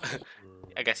yeah,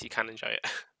 I guess you can enjoy it.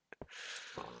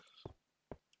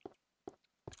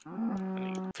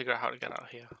 And you figure out how to get out of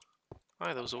here.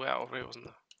 Oh, there was a way out over here, wasn't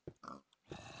there?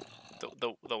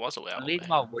 There was a way out I over need here.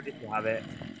 more wood if you have it.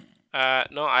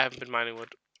 No, I haven't been mining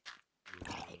wood.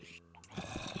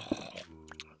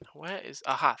 Where is...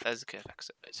 Aha, there's the cave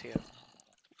exit. It's here.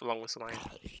 Along with some iron.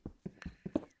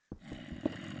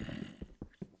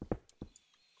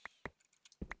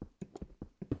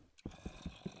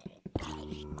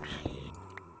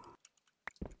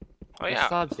 Oh The yeah.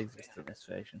 slabs exist in this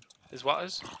version. Is what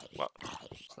is? What?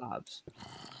 Slabs.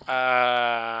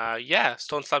 Yeah,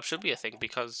 stone slabs should be a thing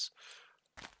because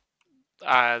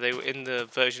they were in the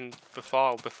version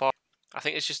before. I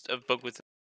think it's just a bug with.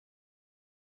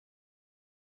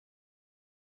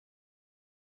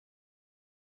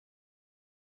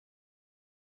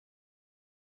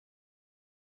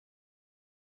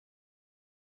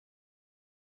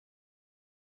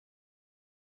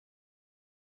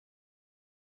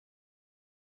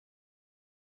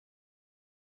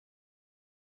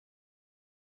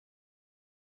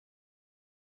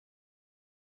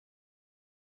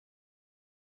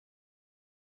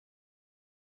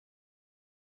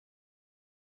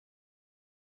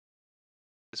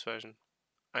 This version.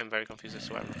 I'm very confused as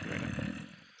to why I'm looking right now.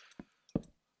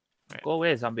 Right. Go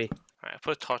away, zombie. Alright, I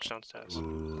put a torch downstairs.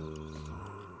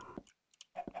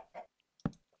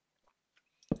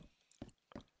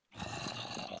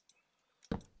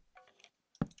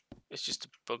 It's just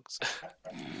bugs.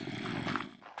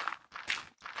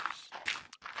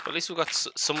 But at least we got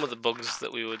some of the bugs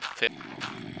that we would fit.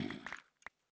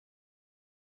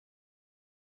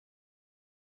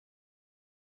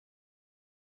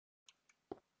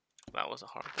 That was a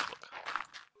horrible bug.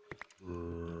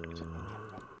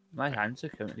 My hands are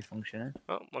currently functioning.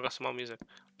 Oh, I got some more music.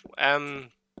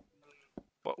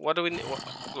 What do we need?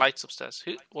 What lights upstairs?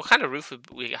 What kind of roof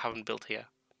we haven't built here?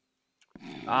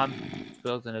 I'm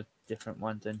building a different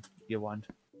one than you want.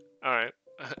 All right,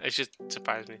 it just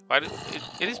surprised me. Why?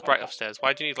 It is bright upstairs.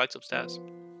 Why do you need lights upstairs?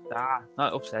 Ah,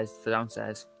 not upstairs, for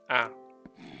downstairs. Ah.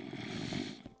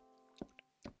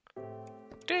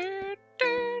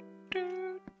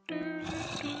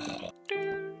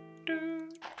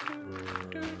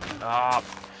 Ah,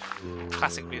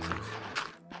 Classic music.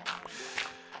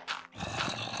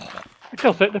 You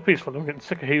tell set the peaceful. I'm getting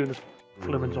sick of hearing this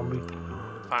flimming zombie.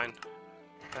 Fine.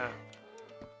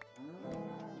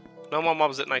 No more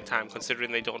mobs at night time,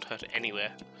 considering they don't hurt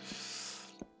anywhere.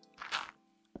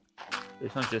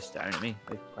 this one's just staring at me,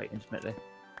 like, quite intimately.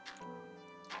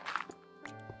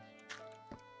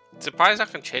 Surprised I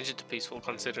can change it to peaceful,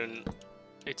 considering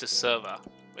it's a server,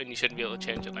 and you shouldn't be able to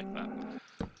change it like that.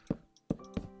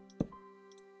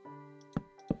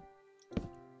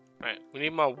 Right, we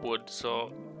need more wood,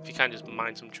 so if you can just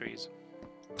mine some trees.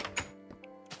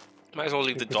 Might as well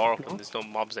leave the door open, there's no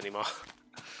mobs anymore.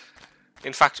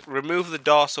 In fact, remove the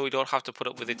door so we don't have to put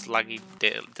up with its laggy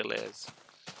delays.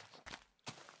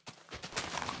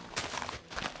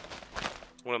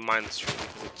 I'm gonna mine this tree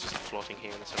because it's just floating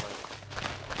here in the sunlight.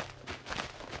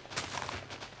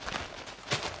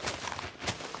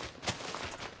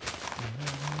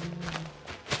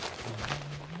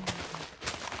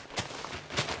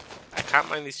 I can't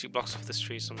mine these 2 blocks off this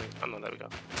tree or something. Oh no, there we go.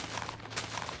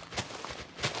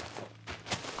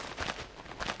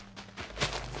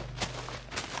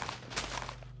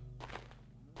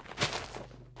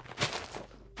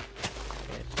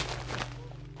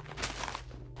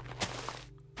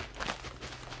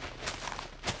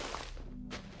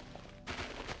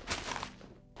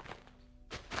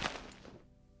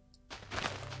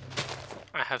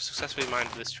 I have successfully mined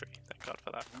this tree. Thank God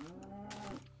for that.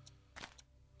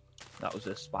 That was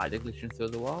a spider glitching through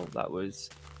the wall. That was...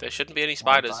 There shouldn't be any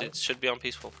spiders. It should be on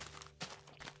peaceful.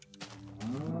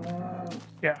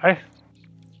 Yeah,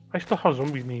 I still have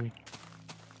zombies near me.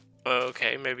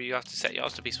 Okay, maybe you have to set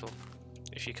yours to peaceful.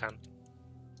 If you can.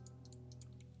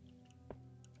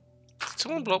 Did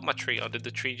someone blow up my tree, or did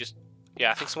the tree just...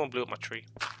 Yeah, I think someone blew up my tree.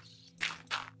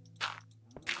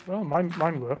 Well,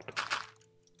 mine worked.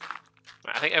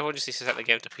 I think everyone just needs to set the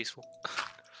game to peaceful.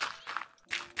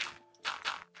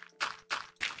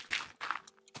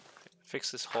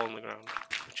 Fix this hole in the ground,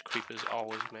 which creepers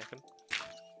always making.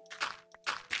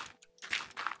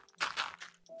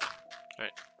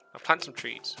 Right, I'll plant some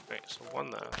trees. Right, so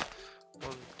 1 there.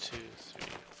 1, 2, 3,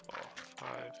 4,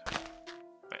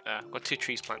 Right there. I've got 2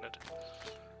 trees planted.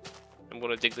 I'm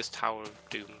gonna dig this Tower of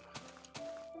Doom.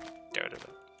 Get rid of it.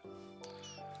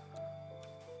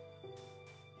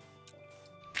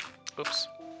 Oops.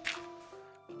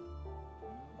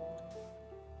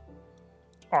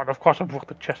 Oh, and of course I've brought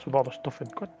the chest with all the stuff in.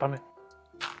 God damn it.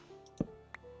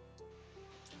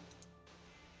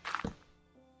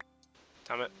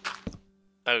 Damn it.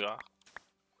 There we go.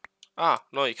 Ah,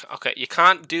 no, you can't. Okay, you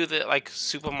can't do the, like,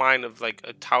 super mine of, like,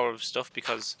 a tower of stuff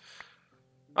because...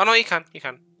 Oh, no, you can. You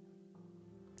can.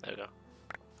 There we go.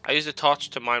 I used a torch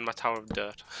to mine my tower of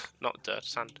dirt. Not dirt,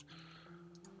 sand.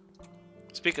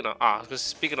 Speaking of...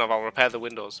 speaking of, I'll repair the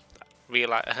windows.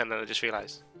 And then I just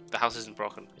realised the house isn't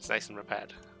broken. It's nice and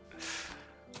repaired.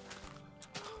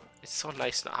 It's so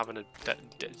nice not having a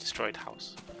destroyed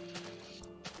house.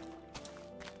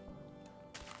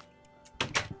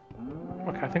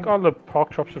 Okay, I think all the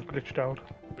pork chops have glitched out.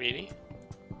 Really?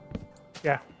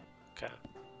 Yeah. Okay.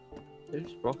 Who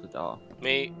just broke the door?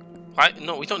 Me? Why?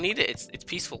 No, we don't need it. It's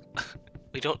peaceful.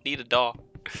 We don't need a door.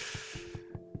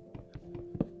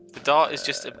 The door is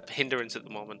just a hindrance at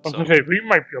the moment. I was So. gonna say, we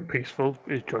might be unpeaceful.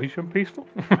 Is Joyce unpeaceful?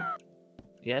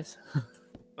 Yes.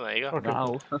 Well, there you go. Okay.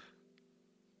 Now.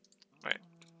 Right.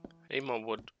 Need more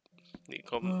wood. Need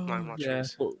to go mine more Yeah,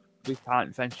 trees. but we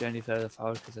can't venture any further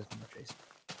forward because there's no trees.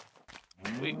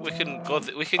 We can go.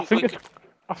 We can.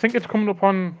 I think it's coming up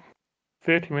on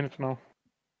 30 minutes now.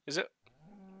 Is it?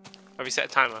 Have you set a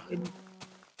timer?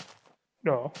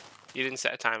 No. You didn't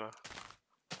set a timer.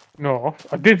 No.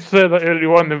 I did say that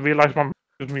earlier on and realised my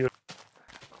was muted.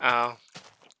 Oh.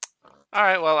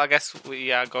 Alright, well, I guess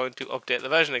we are going to update the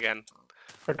version again.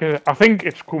 Okay, I think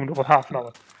it's coming up on half an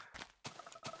hour.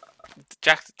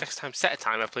 Jack, next time, set a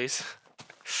timer, please.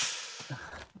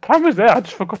 Time is there, I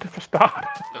just forgot it for start.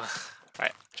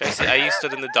 Right. Joycey, are you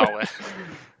stood in the doorway?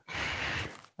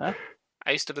 Huh?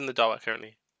 Are you stood in the doorway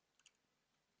currently?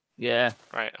 Yeah.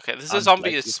 Right, okay. There's a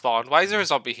zombie that's spawned. Why is there a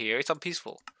zombie here? It's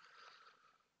unpeaceful.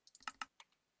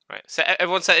 Right, so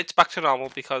everyone set it back to normal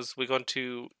because we're going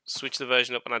to switch the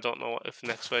version up and I don't know if the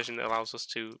next version allows us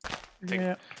to think.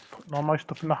 Yeah, putting all my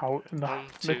stuff in the house. 1,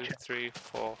 2, 3,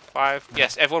 4, 5.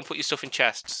 Yes, everyone put your stuff in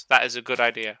chests. That is a good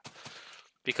idea.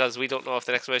 Because we don't know if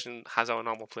the next version has our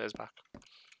normal players back.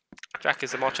 Jack,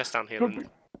 is there more chests down here?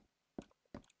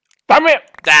 Damn it!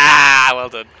 Ah, well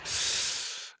done.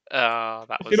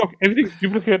 That was... See, look, everything's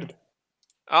duplicated.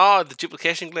 Oh, the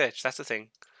duplication glitch. That's the thing.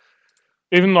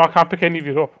 Even though I can't pick any of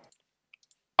it up.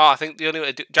 Oh, I think the only way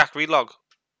to do... Jack, relog.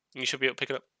 You should be able to pick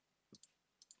it up.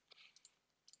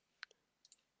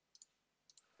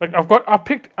 Like, I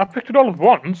picked it all at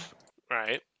once.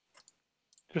 Right.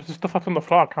 Just the stuff that's on the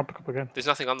floor I can't pick up again. There's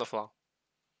nothing on the floor.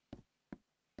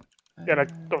 Yeah,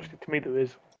 like, obviously to me there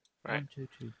is. Right. 1, 2,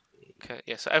 3. Okay,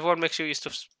 yeah, so everyone make sure your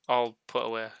stuff's all put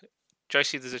away.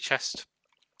 Joycey, there's a chest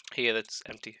here that's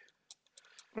empty.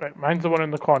 Right, mine's the one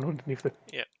in the corner underneath the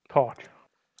torch.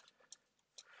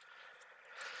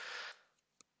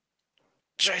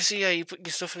 Joycey, are you putting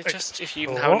your stuff in a Right, chest if you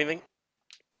even have anything?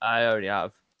 I already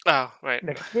have. Oh, right.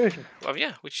 Next version. Well,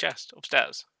 yeah, which chest?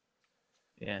 Upstairs.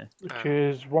 Yeah. Which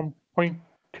is 1.2.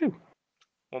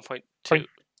 1.2.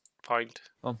 Point.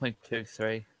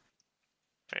 1.23.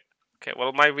 Okay,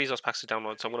 well, my resource packs are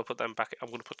downloaded, so I'm going to put them back. I'm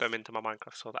going to put them into my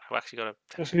Minecraft so that I've actually got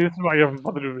a See, this is why you haven't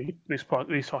bothered with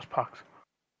resource packs.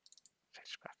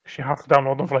 You have to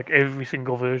download them for like every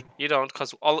single version. You don't,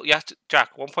 because all you have to,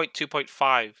 Jack,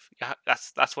 1.2.5.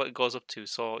 That's what it goes up to.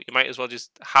 So you might as well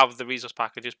just have the resource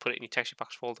pack and just put it in your texture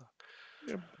packs folder.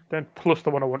 Yeah, then plus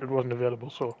the one I wanted wasn't available.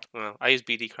 So. Well, I use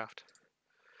BD Craft.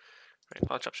 Right,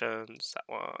 launch options. That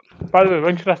one. By the way,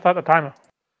 when should I start the timer?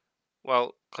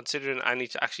 Well, considering I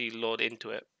need to actually load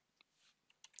into it.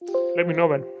 Let me know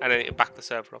when. And I need to back the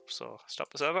server up. So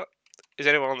stop the server. Is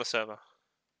anyone on the server?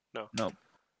 No. No.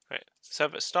 Right,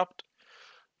 server is stopped.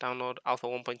 Download Alpha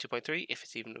 1.2.3 if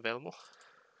it's even available.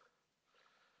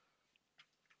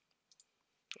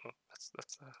 Oh,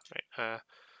 that's right.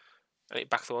 I need to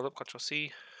back the world up. Control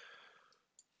C.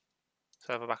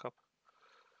 Server backup.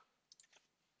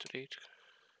 Delete.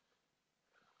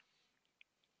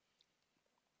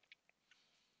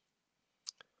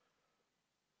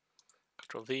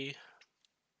 Control V.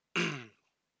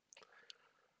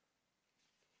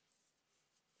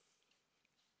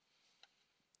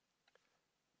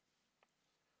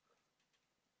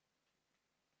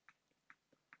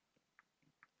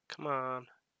 Come on.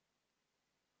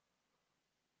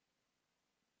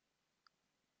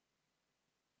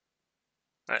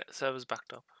 Right, the server's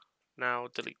backed up. Now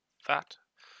delete that.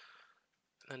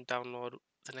 And then download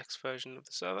the next version of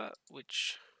the server,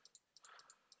 which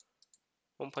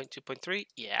 1.2.3.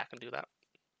 Yeah, I can do that.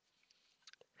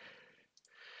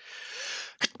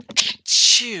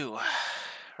 Phew.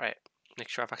 Right. Make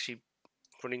sure I've actually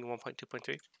running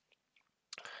 1.2.3.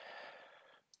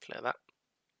 Play that.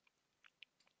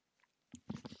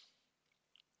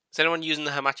 Is anyone using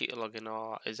the Hamachi login,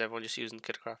 or is everyone just using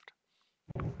Kidcraft?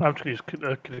 I'm just using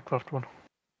Kidcraft one.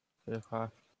 Okay.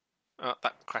 Oh,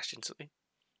 that crashed instantly.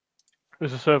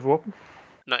 Is the server open?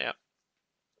 Not yet.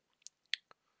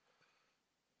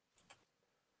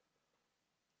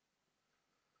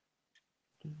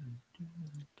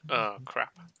 Oh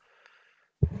crap.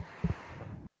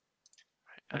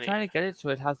 I'm trying to get it so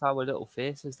it has our little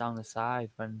faces down the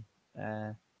side when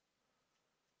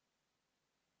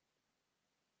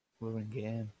we're in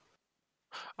game.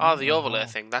 Oh, the overlay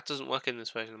thing. That doesn't work in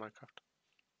this version of Minecraft.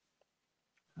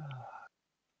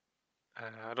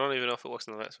 I don't even know if it works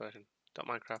in the latest version.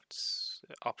 Minecraft's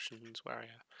options where I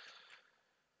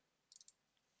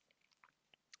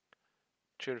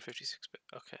 256-bit.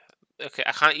 Okay.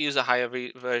 I can't use a higher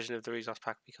version of the resource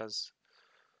pack because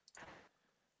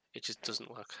it just doesn't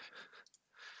work.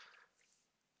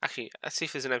 Actually, let's see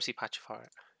if there's an MC patcher for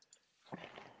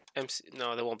it.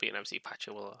 No, there won't be an MC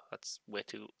patcher. Well, that's way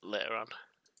too later on.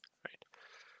 Right.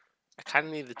 I kind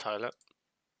of need the toilet.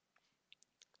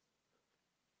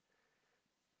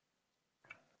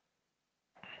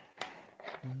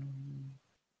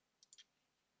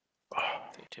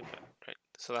 Right.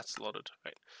 So that's loaded.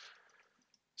 Right.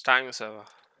 Starting the server.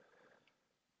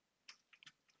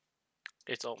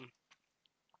 It's open.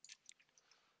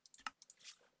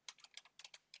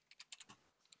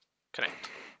 Connect.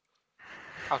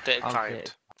 Outdated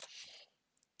client.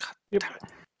 God damn it.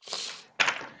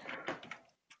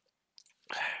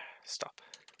 Stop.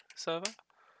 Server.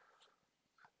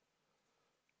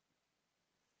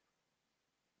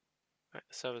 Right,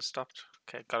 the server's stopped.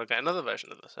 Okay, gotta get another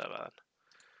version of the server then.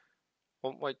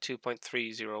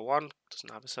 1.2.301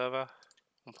 doesn't have a server.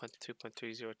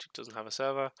 1.2.302 doesn't have a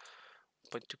server.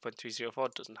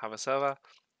 1.2.304 doesn't have a server.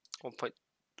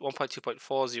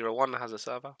 1.2.401 has a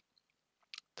server.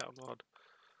 Download.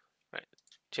 Right.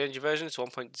 Change your version to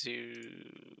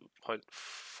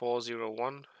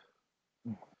 1.2.401.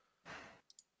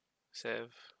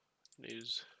 Save.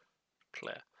 News.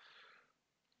 Play.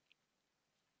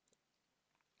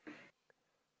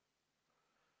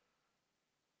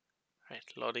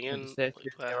 Right, loading in.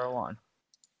 1.2.401.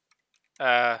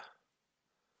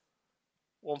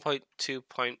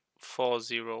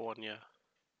 1.2.401, yeah.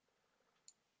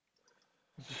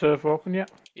 Is the server open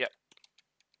yet? Yep.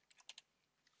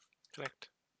 Connect.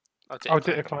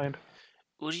 Outdated client.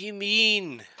 What do you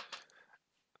mean?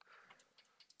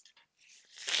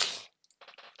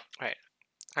 Right.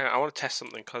 Hang on, I want to test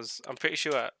something because I'm pretty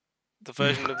sure the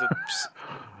version of the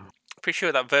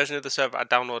that version of the server I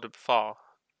downloaded before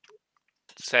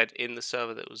said in the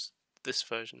server that it was this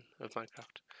version of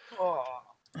Minecraft.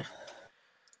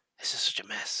 This is such a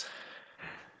mess.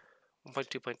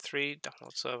 1.2.3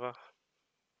 download server.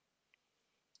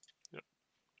 Yep.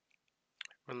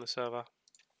 Run the server.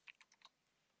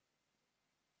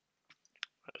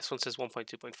 Right, this one says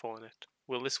 1.2.4 in it.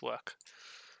 Will this work?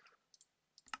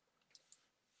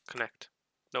 Connect.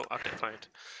 No, update client.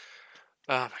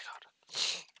 Oh my god.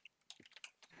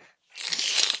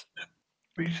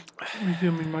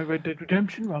 Resuming my Red Dead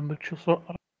Redemption run, which will sort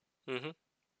that out.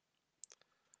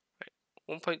 Right.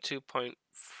 1.2.401.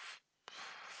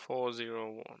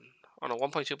 Oh no,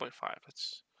 1.2.5.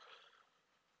 That's.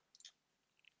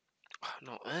 Oh,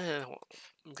 no,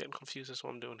 I'm getting confused as to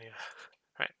what I'm doing here.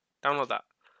 Right, download that.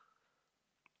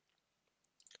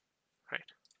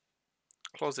 Right.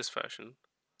 Close this version.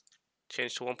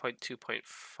 Change to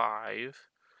 1.2.5.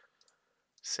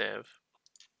 Save.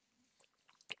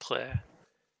 Play.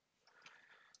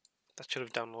 That should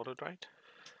have downloaded, right?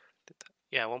 Did that?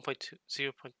 Yeah,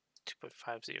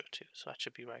 0.2.502. So that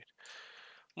should be right.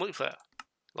 Multiplayer.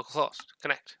 Local host.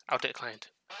 Connect. Outdate client.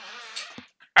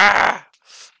 Ah!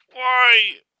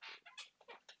 Why?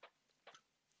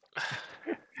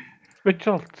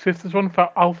 Richard, see if there's one for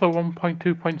Alpha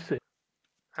 1.2.6.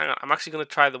 Hang on, I'm actually going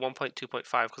to try the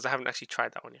 1.2.5 because I haven't actually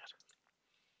tried that one yet.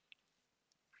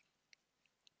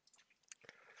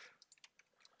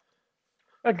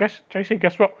 I guess, Joycey,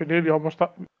 guess what? We're nearly almost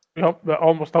up. They're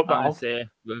almost out the I Alpha. say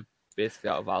we're basically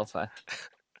out of alpha.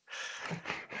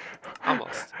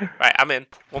 Almost. Right, I'm in.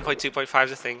 1.2.5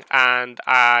 is a thing, and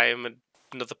I'm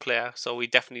another player, so we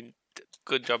definitely did a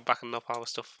good job backing up our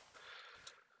stuff.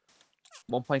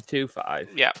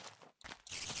 1.25. Yeah.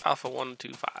 Alpha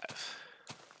 125.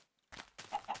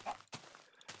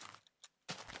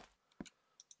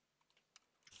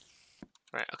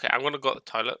 Right, okay, I'm going to go to the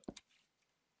toilet.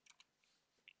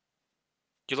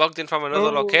 You logged in from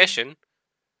another location?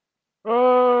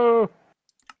 Oh!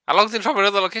 I logged in from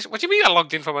another location. What do you mean I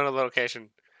logged in from another location?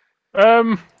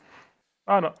 Oh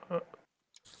no.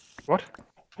 What?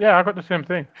 Yeah, I got the same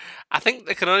thing. I think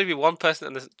there can only be one person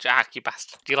in this. Jack, you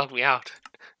bastard! You logged me out.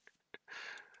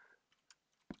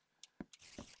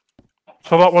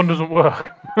 So that one doesn't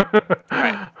work.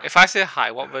 Right. If I say hi,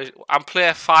 what version? I'm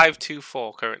player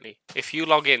 524 currently. If you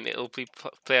log in, it'll be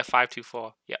player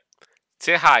 524. Yep.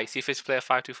 Say hi. See if it's player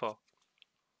 524.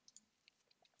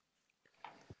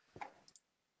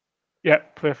 Yeah,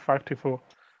 player 524.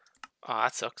 Oh,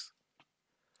 that sucks.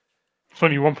 It's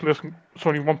only one person. It's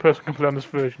only one person can play on this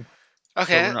version.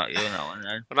 Okay. So we're not using that one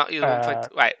then. We're not using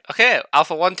 1.2. Right. Okay.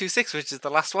 Alpha 126, which is the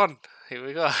last one. Here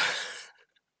we go.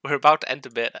 We're about to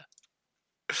enter beta.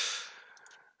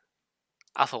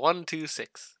 Alpha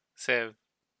 126. Save.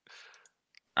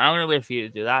 I'm gonna wait for you to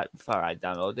do that before I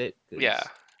download it. 'cause Yeah.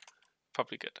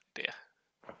 Probably good idea.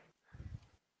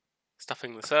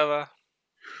 Stuffing the server.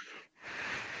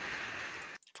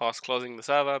 Force closing the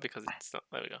server because it's not.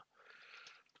 There we go.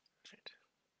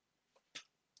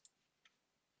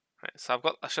 Right, so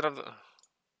I should have the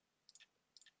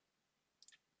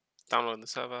download the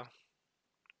server.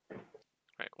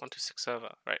 Right, 126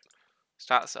 server. Right,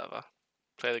 start server.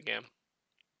 Play the game.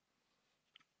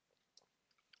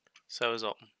 Server's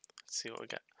open. Let's see what we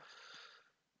get.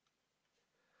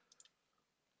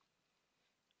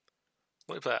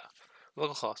 Multiplayer.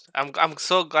 Local host. I'm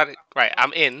so glad. Right,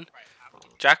 I'm in.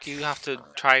 Jack, you have to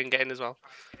try and get in as well.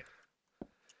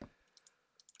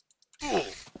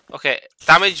 Okay,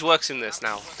 damage works in this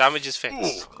now. Damage is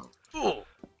fixed.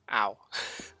 Ow.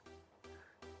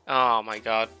 Oh my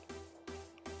god.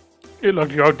 It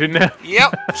logged you out, didn't it?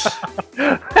 Yep.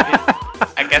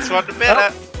 I guess we're on the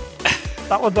beta.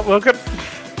 That one's not working.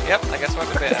 Yep, I guess we're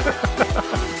on the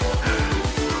beta.